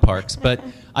in my parks. But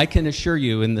I can assure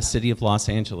you, in the city of Los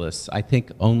Angeles, I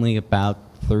think only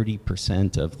about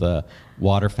 30% of the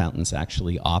water fountains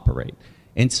actually operate.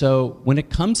 And so when it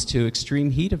comes to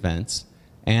extreme heat events,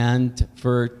 and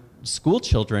for school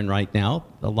children right now,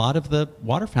 a lot of the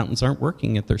water fountains aren't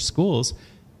working at their schools,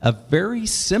 a very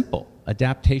simple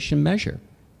adaptation measure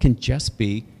can just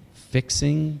be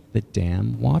fixing the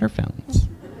damn water fountains.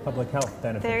 Public health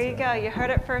benefits. There you go. You heard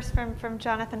it first from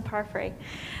Jonathan Parfrey.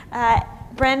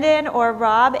 Brendan or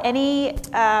Rob, any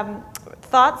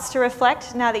thoughts to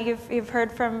reflect now that you've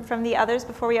heard from the others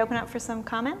before we open up for some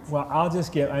comments? Well, I'll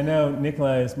just give, I know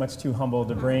Nicola is much too humble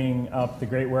to bring up the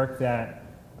great work that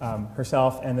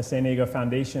herself and the San Diego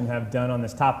Foundation have done on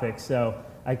this topic. So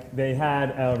they had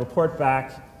a report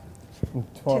back in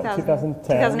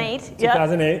 2008.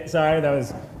 2008, sorry, that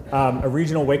was a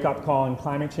regional wake-up call on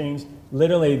climate change.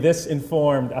 Literally, this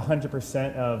informed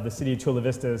 100% of the city of Chula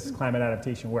Vista's climate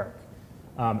adaptation work.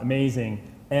 Amazing.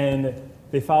 And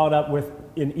they followed up with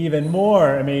an even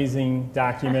more amazing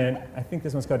document. I think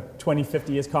this one's called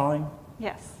 2050 is Calling.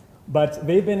 Yes. But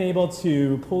they've been able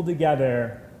to pull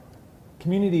together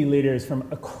community leaders from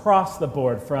across the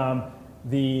board, from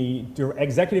the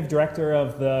executive director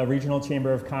of the Regional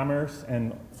Chamber of Commerce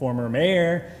and former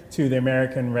mayor, to the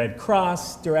American Red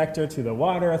Cross director, to the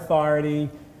Water Authority.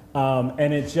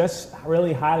 And it just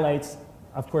really highlights,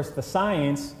 of course, the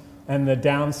science and the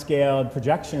downscaled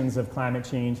projections of climate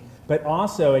change, but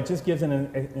also it just gives an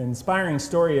inspiring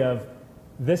story of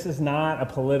this is not a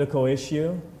political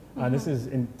issue. This is,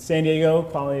 in San Diego,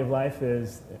 quality of life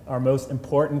is our most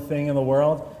important thing in the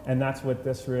world, and that's what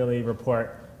this really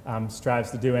report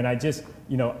strives to do. And I just,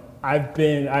 you know, I've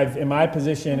in my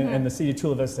position, and the city of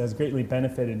Chula Vista has greatly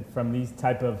benefited from these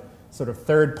type of sort of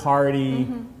third-party,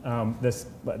 this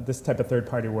type of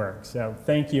third-party work. So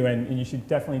thank you, and you should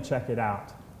definitely check it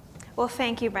out. Well,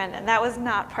 thank you, Brendan. That was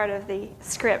not part of the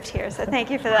script here, so thank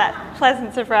you for that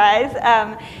pleasant surprise.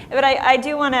 But I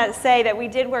do want to say that we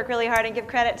did work really hard and give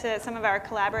credit to some of our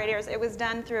collaborators. It was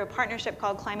done through a partnership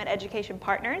called Climate Education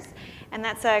Partners, and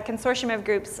that's a consortium of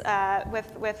groups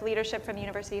with leadership from the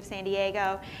University of San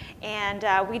Diego.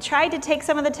 And we tried to take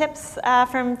some of the tips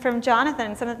from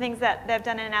Jonathan, some of the things that they've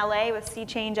done in LA with Sea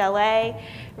Change LA,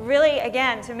 really,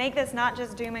 again, to make this not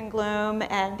just doom and gloom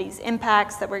and these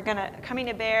impacts that we're coming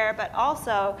to bear, but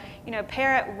also, you know,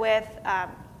 pair it with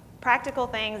practical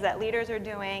things that leaders are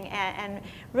doing and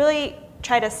really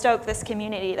try to stoke this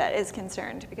community that is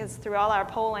concerned, because through all our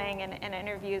polling and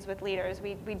interviews with leaders,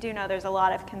 we do know there's a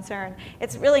lot of concern.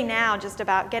 It's really now just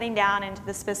about getting down into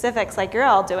the specifics like you're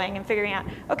all doing and figuring out,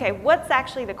 okay, what's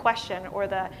actually the question or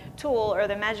the tool or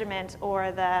the measurement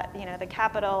or the, you know, the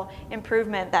capital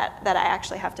improvement that I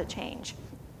actually have to change.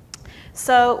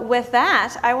 So with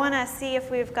that, I want to see if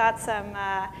we've got some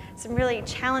really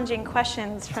challenging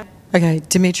questions from. Okay,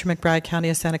 Demetri McBride, County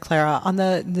of Santa Clara. On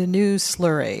the new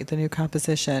slurry, the new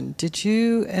composition, did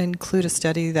you include a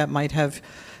study that might have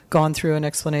gone through an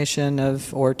explanation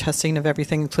of or testing of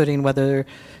everything, including whether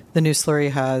the new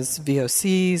slurry has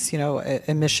VOCs, you know,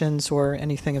 emissions or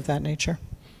anything of that nature?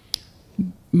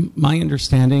 My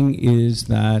understanding is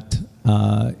that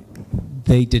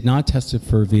they did not test it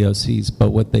for VOCs,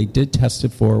 but what they did test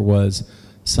it for was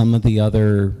some of the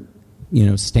other, you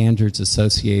know, standards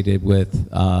associated with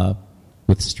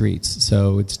streets.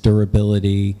 So its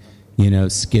durability, you know,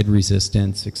 skid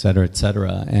resistance, et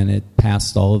cetera, and it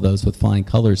passed all of those with flying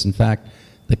colors. In fact,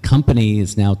 the company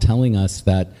is now telling us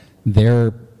that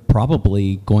their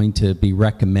probably going to be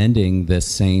recommending this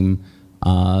same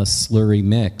slurry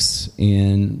mix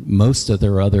in most of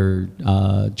their other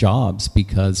jobs,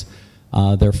 because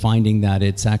they're finding that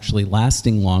it's actually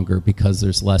lasting longer because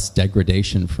there's less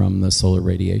degradation from the solar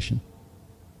radiation.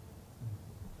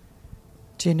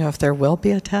 Do you know if there will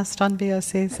be a test on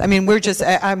VOCs? I mean,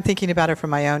 I'm thinking about it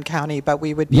from my own county, but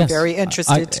we would be very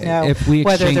interested to know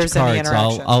whether there's any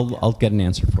interaction. I'll get an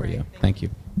answer for you. Thank you.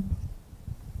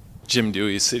 Jim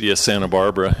Dewey, City of Santa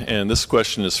Barbara, and this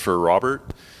question is for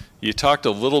Robert. You talked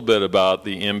a little bit about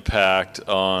the impact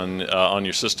on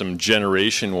your system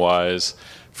generation-wise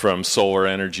from solar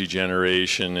energy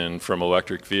generation and from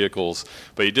electric vehicles,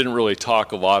 but you didn't really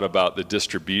talk a lot about the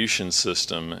distribution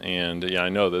system. And yeah, I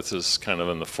know this is kind of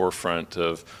in the forefront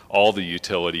of all the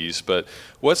utilities, but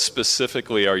what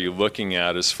specifically are you looking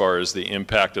at as far as the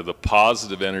impact of the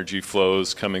positive energy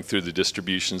flows coming through the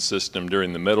distribution system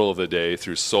during the middle of the day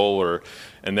through solar,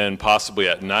 and then possibly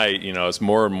at night, as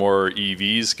more and more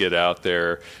EVs get out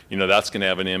there, that's going to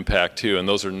have an impact too. And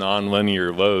those are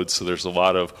nonlinear loads, so there's a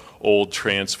lot of old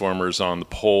transformers on the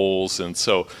poles. And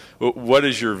so what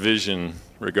is your vision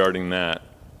regarding that?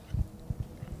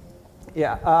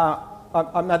 Yeah,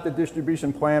 I'm not the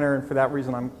distribution planner, and for that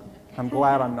reason I'm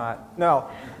glad I'm not. No,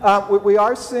 we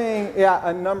are seeing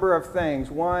a number of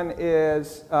things. One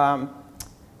is the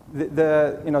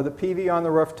PV on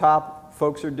the rooftop.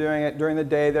 Folks are doing it during the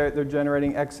day. They're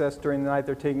generating excess during the night.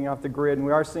 They're taking off the grid, and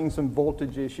we are seeing some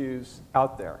voltage issues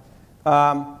out there.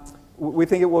 We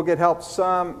think it will get help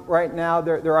some. Right now,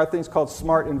 there are things called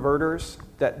smart inverters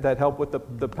that help with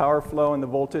the power flow and the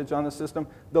voltage on the system.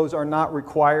 Those are not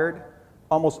required.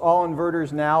 Almost all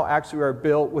inverters now actually are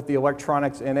built with the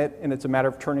electronics in it, and it's a matter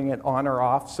of turning it on or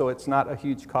off, so it's not a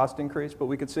huge cost increase. But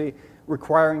we could see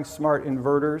requiring smart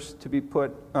inverters to be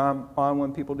put on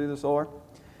when people do the solar.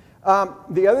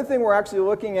 The other thing we're actually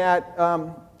looking at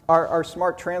are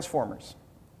smart transformers.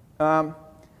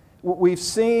 We've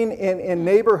seen in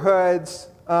neighborhoods,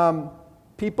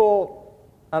 people,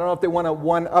 I don't know if they want to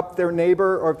one-up their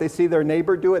neighbor or if they see their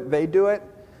neighbor do it, they do it.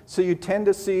 So you tend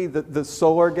to see the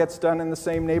solar gets done in the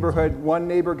same neighborhood. One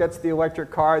neighbor gets the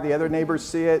electric car, the other neighbors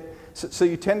see it. So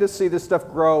you tend to see this stuff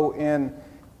grow in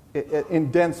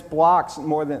dense blocks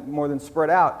more than spread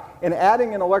out. And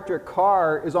adding an electric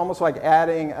car is almost like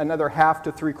adding another half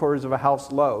to 3/4 of a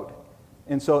house load.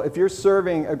 And so if you're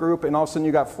serving a group and all of a sudden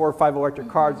you got 4 or 5 electric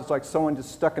cars, it's like someone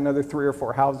just stuck another 3 or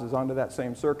 4 houses onto that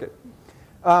same circuit.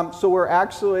 So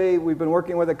we've been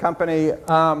working with a company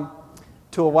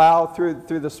to allow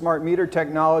through the smart meter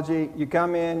technology, you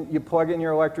come in, you plug in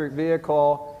your electric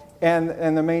vehicle,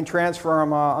 and the main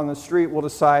transformer on the street will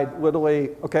decide literally,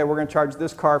 okay, we're going to charge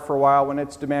this car for a while. When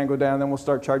its demand go down, then we'll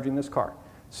start charging this car.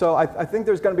 So I think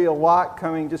there's going to be a lot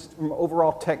coming just from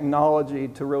overall technology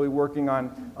to really working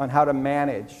on how to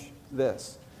manage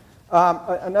this.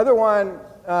 Another one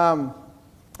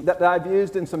that I've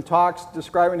used in some talks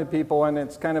describing to people, and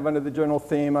it's kind of under the general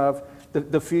theme of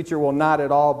the future will not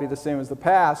at all be the same as the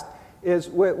past, is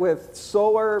with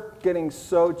solar getting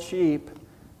so cheap,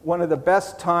 one of the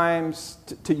best times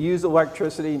to use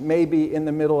electricity may be in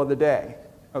the middle of the day,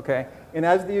 okay? And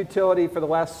as the utility for the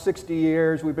last 60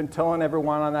 years, we've been telling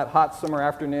everyone on that hot summer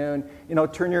afternoon,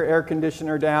 turn your air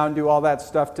conditioner down, do all that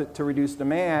stuff to reduce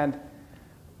demand.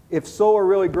 If solar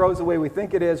really grows the way we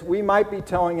think it is, we might be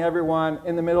telling everyone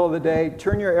in the middle of the day,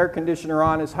 turn your air conditioner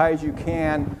on as high as you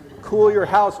can, cool your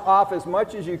house off as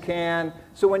much as you can,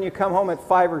 so when you come home at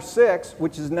 5 or 6,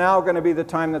 which is now going to be the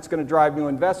time that's going to drive new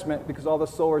investment because all the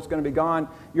solar is going to be gone,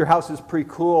 your house is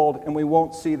pre-cooled and we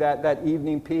won't see that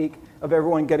evening peak of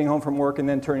everyone getting home from work and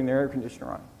then turning their air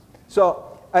conditioner on. So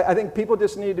I think people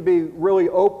just need to be really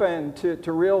open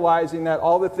to realizing that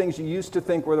all the things you used to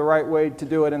think were the right way to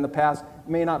do it in the past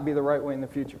may not be the right way in the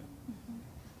future.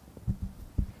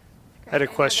 I had a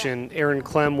question. Aaron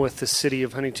Clem with the City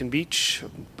of Huntington Beach.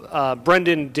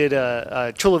 Brendan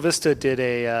Chula Vista did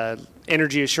a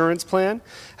energy assurance plan.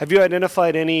 Have you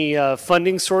identified any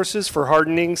funding sources for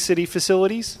hardening city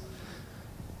facilities?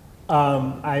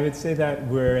 I would say that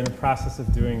we're in the process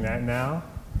of doing that now.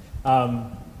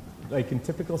 Like in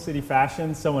typical city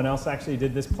fashion, someone else actually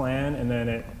did this plan and then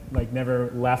it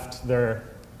never left their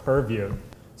purview.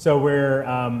 So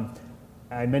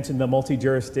I mentioned the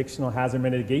multi-jurisdictional hazard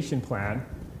mitigation plan,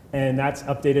 and that's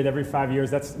updated every 5 years.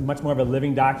 That's much more of a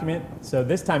living document. So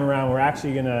this time around, we're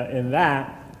actually going to, in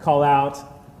that, call out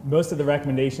most of the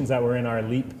recommendations that were in our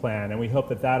LEAP plan, and we hope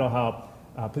that that'll help,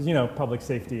 because public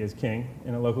safety is king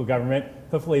in a local government.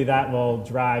 Hopefully that will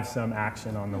drive some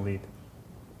action on the LEAP.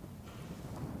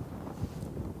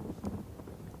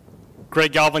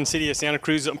 Greg Galvin, City of Santa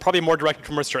Cruz. I'm probably more directed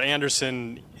to Mr.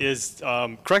 Anderson.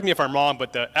 Correct me if I'm wrong,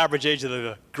 but the average age of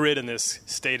the grid in this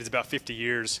state is about 50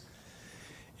 years.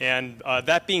 And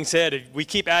that being said, we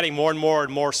keep adding more and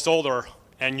more solar,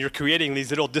 and you're creating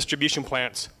these little distribution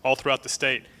plants all throughout the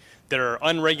state that are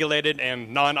unregulated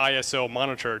and non-ISO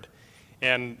monitored.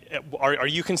 And are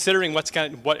you considering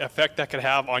what effect that could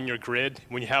have on your grid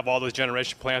when you have all those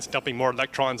generation plants dumping more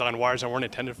electrons on wires that weren't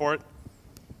intended for it?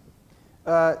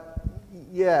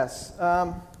 Yes,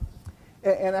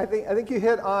 and I think you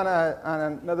hit on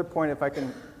another point. If I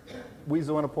can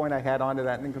weasel in a point I had onto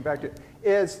that and then come back to it,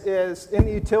 is in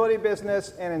the utility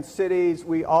business and in cities,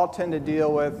 we all tend to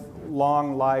deal with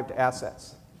long-lived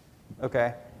assets.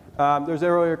 Okay, there's an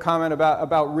earlier comment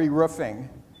about re-roofing.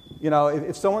 You know,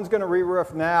 if someone's going to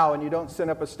re-roof now and you don't set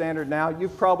up a standard now,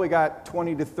 you've probably got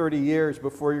 20 to 30 years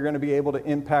before you're going to be able to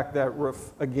impact that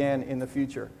roof again in the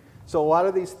future. So a lot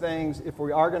of these things, if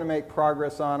we are going to make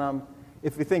progress on them,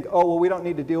 if we think, oh, well, we don't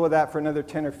need to deal with that for another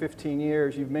 10 or 15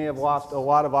 years, you may have lost a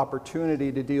lot of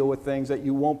opportunity to deal with things that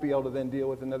you won't be able to then deal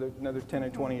with another 10 or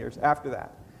 20 years after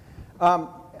that.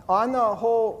 On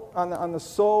the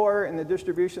solar and the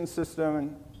distribution system,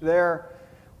 and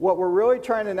what we're really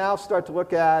trying to now start to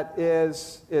look at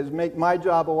is make my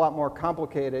job a lot more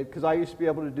complicated, because I used to be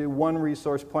able to do one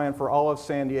resource plan for all of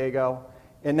San Diego,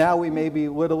 and now we may be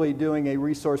literally doing a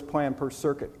resource plan per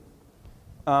circuit.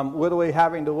 Literally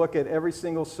having to look at every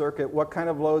single circuit, what kind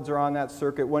of loads are on that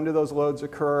circuit, when do those loads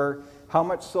occur, how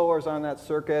much solar is on that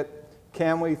circuit,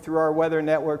 can we, through our weather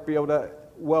network, be able to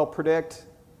well predict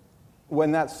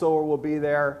when that solar will be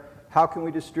there, how can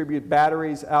we distribute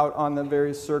batteries out on the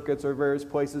various circuits or various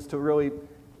places to really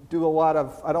do a lot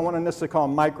of, I don't want to necessarily call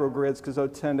them microgrids because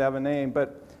those tend to have a name,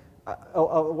 but a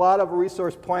lot of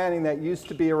resource planning that used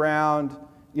to be around,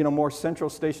 you know, more central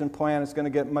station plan is going to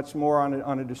get much more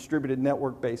on a distributed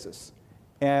network basis.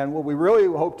 And what we really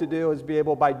hope to do is be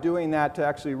able, by doing that, to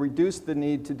actually reduce the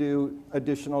need to do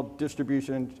additional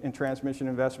distribution and transmission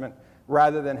investment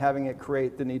rather than having it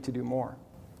create the need to do more.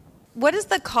 What is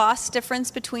the cost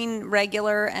difference between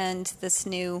regular and this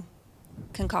new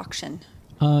concoction?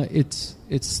 It's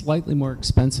slightly more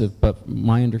expensive, but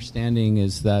my understanding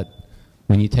is that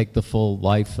when you take the full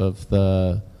life of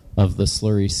the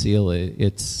slurry seal,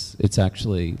 it's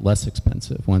actually less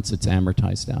expensive once it's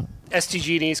amortized out.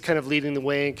 SDG&E is kind of leading the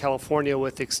way in California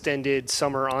with extended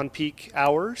summer on-peak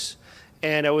hours.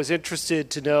 And I was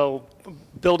interested to know,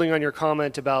 building on your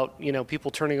comment about, you know, people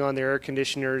turning on their air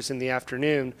conditioners in the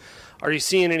afternoon, are you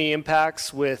seeing any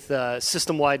impacts with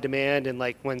system-wide demand and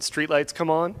like when streetlights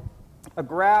come on? A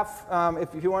graph,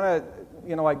 if you want to,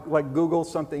 you know, like Google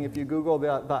something, if you Google the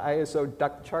ISO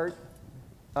duct chart,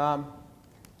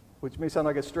 which may sound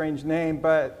like a strange name,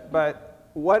 but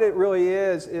what it really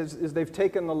is they've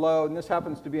taken the load, and this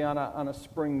happens to be on a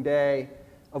spring day,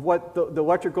 of what the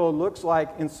electrical looks like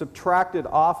and subtracted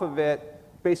off of it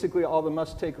basically all the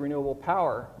must-take renewable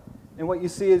power. And what you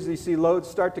see is loads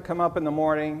start to come up in the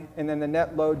morning, and then the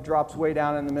net load drops way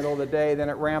down in the middle of the day, then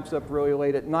it ramps up really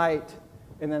late at night,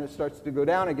 and then it starts to go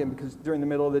down again because during the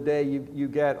middle of the day you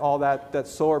get all that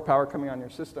solar power coming on your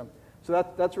system. So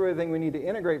that's really the thing we need to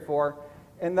integrate for.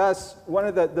 And thus, one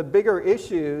of the bigger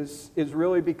issues is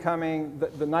really becoming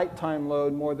the nighttime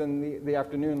load more than the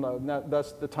afternoon load. And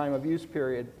thus, the time of use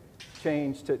period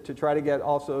changed to try to get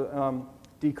also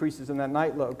decreases in that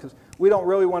night load. Because we don't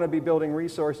really want to be building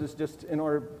resources just in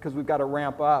order, because we've got to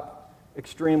ramp up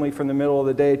extremely from the middle of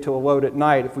the day to a load at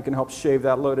night. If we can help shave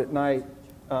that load at night,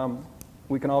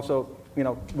 we can also, you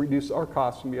know, reduce our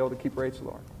costs and be able to keep rates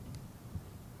lower.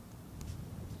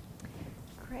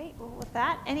 Great. Well, with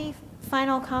that, any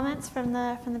final comments from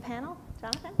the panel?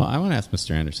 Jonathan? Well, I want to ask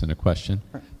Mr. Anderson a question.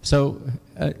 So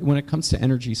when it comes to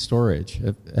energy storage,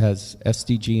 has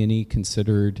SDG&E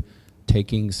considered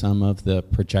taking some of the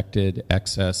projected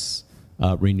excess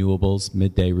renewables,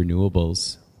 midday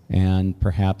renewables, and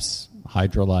perhaps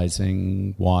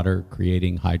hydrolyzing water,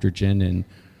 creating hydrogen,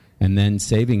 and then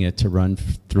saving it to run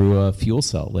through a fuel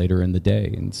cell later in the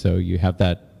day? And so you have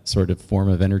that sort of form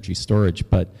of energy storage,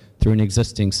 but through an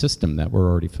existing system that we're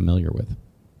already familiar with.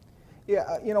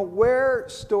 Yeah, you know, where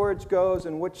storage goes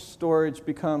and which storage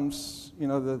becomes, you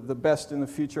know, the best in the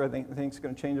future, I think it's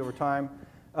going to change over time.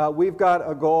 We've got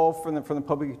a goal from the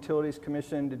Public Utilities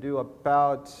Commission to do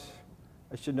about,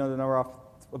 I should know the number off,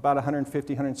 about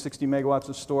 150, 160 megawatts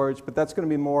of storage, but that's going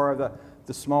to be more of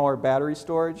the smaller battery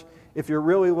storage. If you're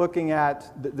really looking at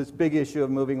this big issue of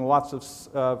moving lots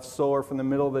of solar from the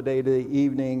middle of the day to the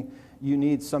evening, you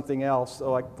need something else,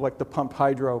 like the pump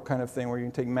hydro kind of thing where you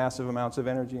can take massive amounts of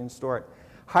energy and store it.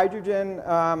 Hydrogen,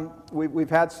 we've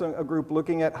had a group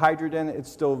looking at hydrogen.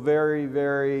 It's still very,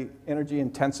 very energy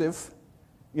intensive,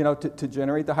 to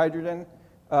generate the hydrogen.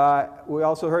 We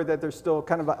also heard that there's still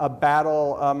kind of a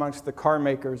battle amongst the car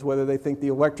makers, whether they think the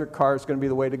electric car is going to be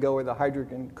the way to go or the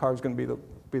hydrogen car is going to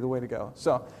be the way to go.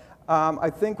 So I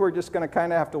think we're just going to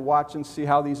kind of have to watch and see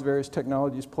how these various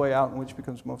technologies play out and which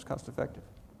becomes most cost effective.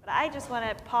 But I just want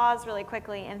to pause really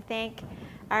quickly and thank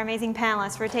our amazing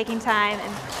panelists for taking time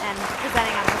and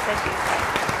presenting on this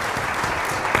issue.